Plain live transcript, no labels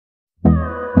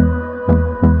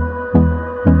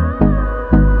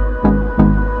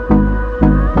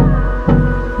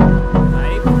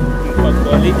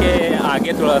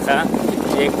थोड़ा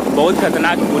सा एक बहुत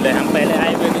खतरनाक पुल है। हम पहले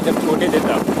आए हुए थे जब छोटे थे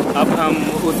तब, अब हम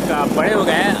उसका बड़े हो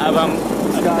गए हैं, अब हम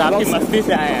काफ़ी मस्ती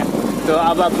से आए हैं। तो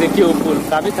अब आप देखिए वो पुल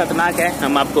काफ़ी खतरनाक है,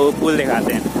 हम आपको वो पुल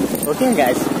दिखाते हैं। ओके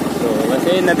गाइस, तो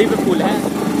वैसे नदी पे पुल है,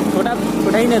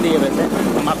 छोटा ही नदी है वैसे,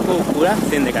 हम आपको पूरा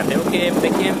सीन दिखाते हैं। ओके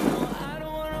देखिए।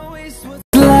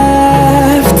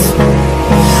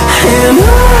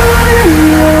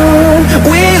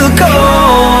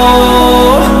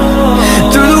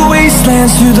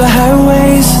 Through the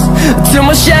highways till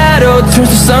my shadow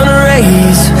turns to sun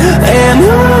rays, and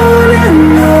on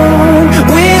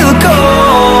we'll go.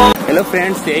 Hello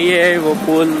friends, यही है वो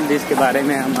पुल जिसके बारे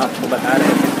में हम आपको बता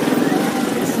रहे थे।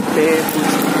 इस पे कुछ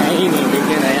है ही नहीं,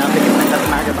 देखिए ना यहाँ पे कितना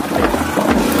खतरनाक है। बाप रे,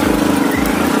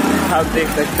 आप देख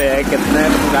सकते हैं कितना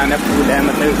पुराना पुल है।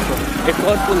 मतलब इसको एक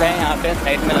और पुल है यहाँ पे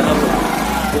साइड में लगा हुआ,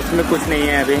 उसमें कुछ नहीं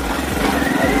है अभी।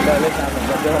 पहले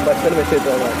जब हम बचपन में थे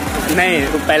तो नहीं,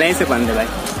 तो पहले ही से बंद है भाई।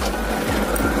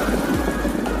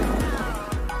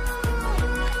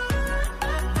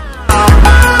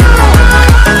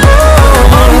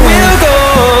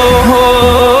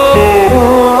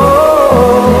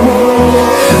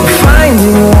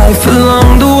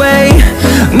 Along the way,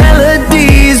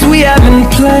 melodies we haven't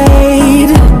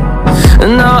played.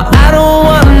 No, I don't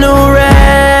want no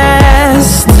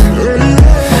rest.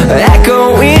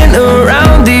 Echoing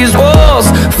around these walls,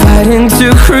 fighting to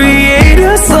create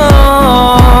a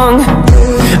song.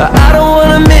 I don't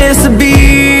wanna miss a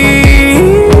beat.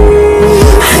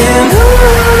 And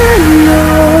on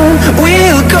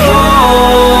we'll go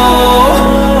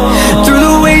through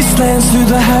the wastelands, through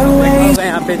the highways.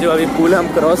 यहाँ पे जो अभी पुल हम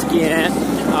cross किए हैं,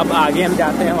 अब आगे हम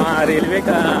जाते हैं, वहाँ रेलवे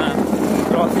का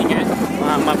क्रॉसिंग है,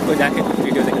 वहाँ हम आपको जाके कुछ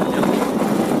वीडियो दिखाते हैं।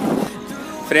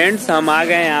 फ्रेंड्स, हम आ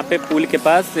गए यहाँ पे पुल के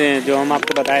पास, जो हम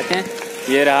आपको बताए थे।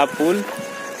 ये रहा पुल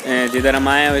जिधर हम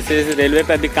आए हैं। वैसे रेलवे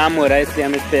पे अभी काम हो रहा है, इसलिए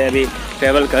हम इस पर अभी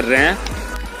ट्रेवल कर रहे हैं।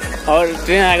 और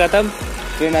ट्रेन आएगा तो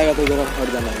उधर हट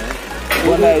जाना है,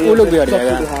 वो लोग भी हट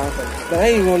जाएगा।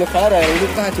 नहीं, वो लोग खा रहा है, वो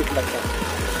लोग कहाँ चुप लगता है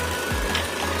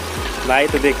भाई।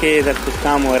 तो देखिए इधर कुछ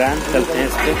काम हो रहा है, चलते हैं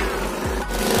इस पे।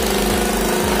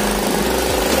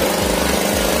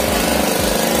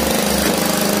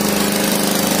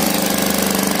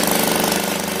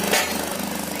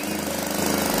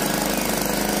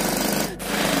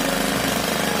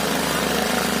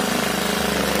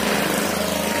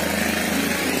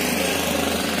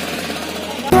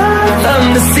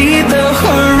 To see the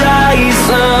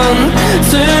horizon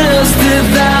turn us to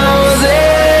thousands.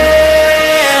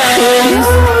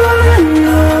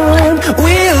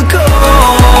 We'll go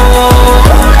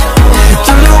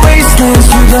through the wastelands,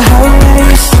 through the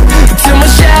highways, till my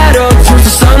shadow turns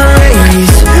to sun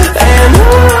rays, and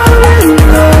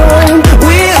on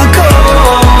we'll go.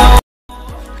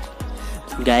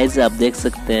 Guys, आप देख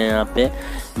सकते हैं यहाँ पे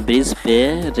ब्रिज पे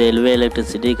रेलवे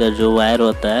इलेक्ट्रिसिटी का जो wire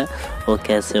होता है वो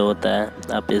कैसे होता है,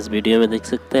 आप इस वीडियो में देख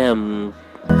सकते हैं।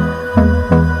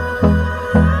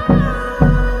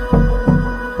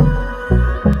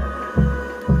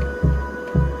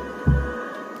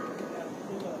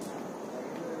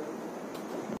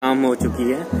 काम हो चुकी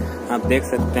है, आप देख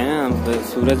सकते हैं। अब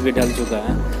सूरज भी ढल चुका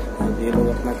है, अब ये लोग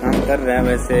अपना काम कर रहे हैं।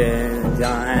 वैसे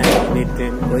जहाँ है अभी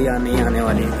ट्रेन कोई नहीं आने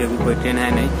वाली है, क्योंकि कोई ट्रेन है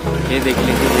नहीं। ये देख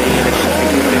लीजिए, यही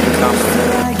इलेक्ट्रिसिटी से काम हो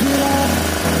रहा है।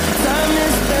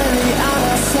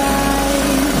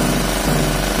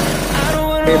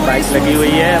 बाइक लगी हुई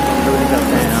है, अब हम लोग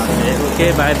निकलते हैं यहाँ से। Okay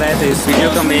bye bye. तो इस वीडियो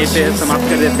को हम यहीं पे समाप्त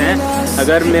कर देते हैं।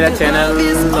 अगर मेरा चैनल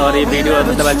और ये वीडियो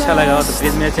मतलब अच्छा लगा हो तो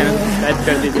प्लीज़ मेरा चैनल सब्सक्राइब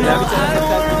कर दीजिएगा।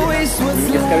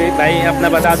 इसका भी भाई अपना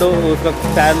बता दो, उस वक्त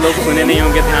शायद लोग सुने नहीं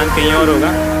होंगे, ध्यान कहीं और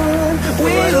होगा।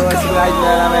 मेरा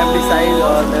नाम है साहिल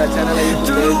और मेरा चैनल है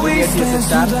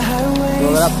स्टार। तो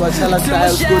अगर आपको अच्छा लगता है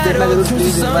उसको देखना जरूर,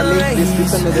 प्लीज़ एक बार लिंक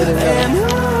डिस्क्रिप्शन में दे देंगे।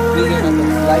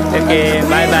 ओके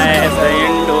बाय बाय,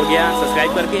 एंड हो गया,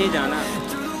 सब्सक्राइब करके ही जाना।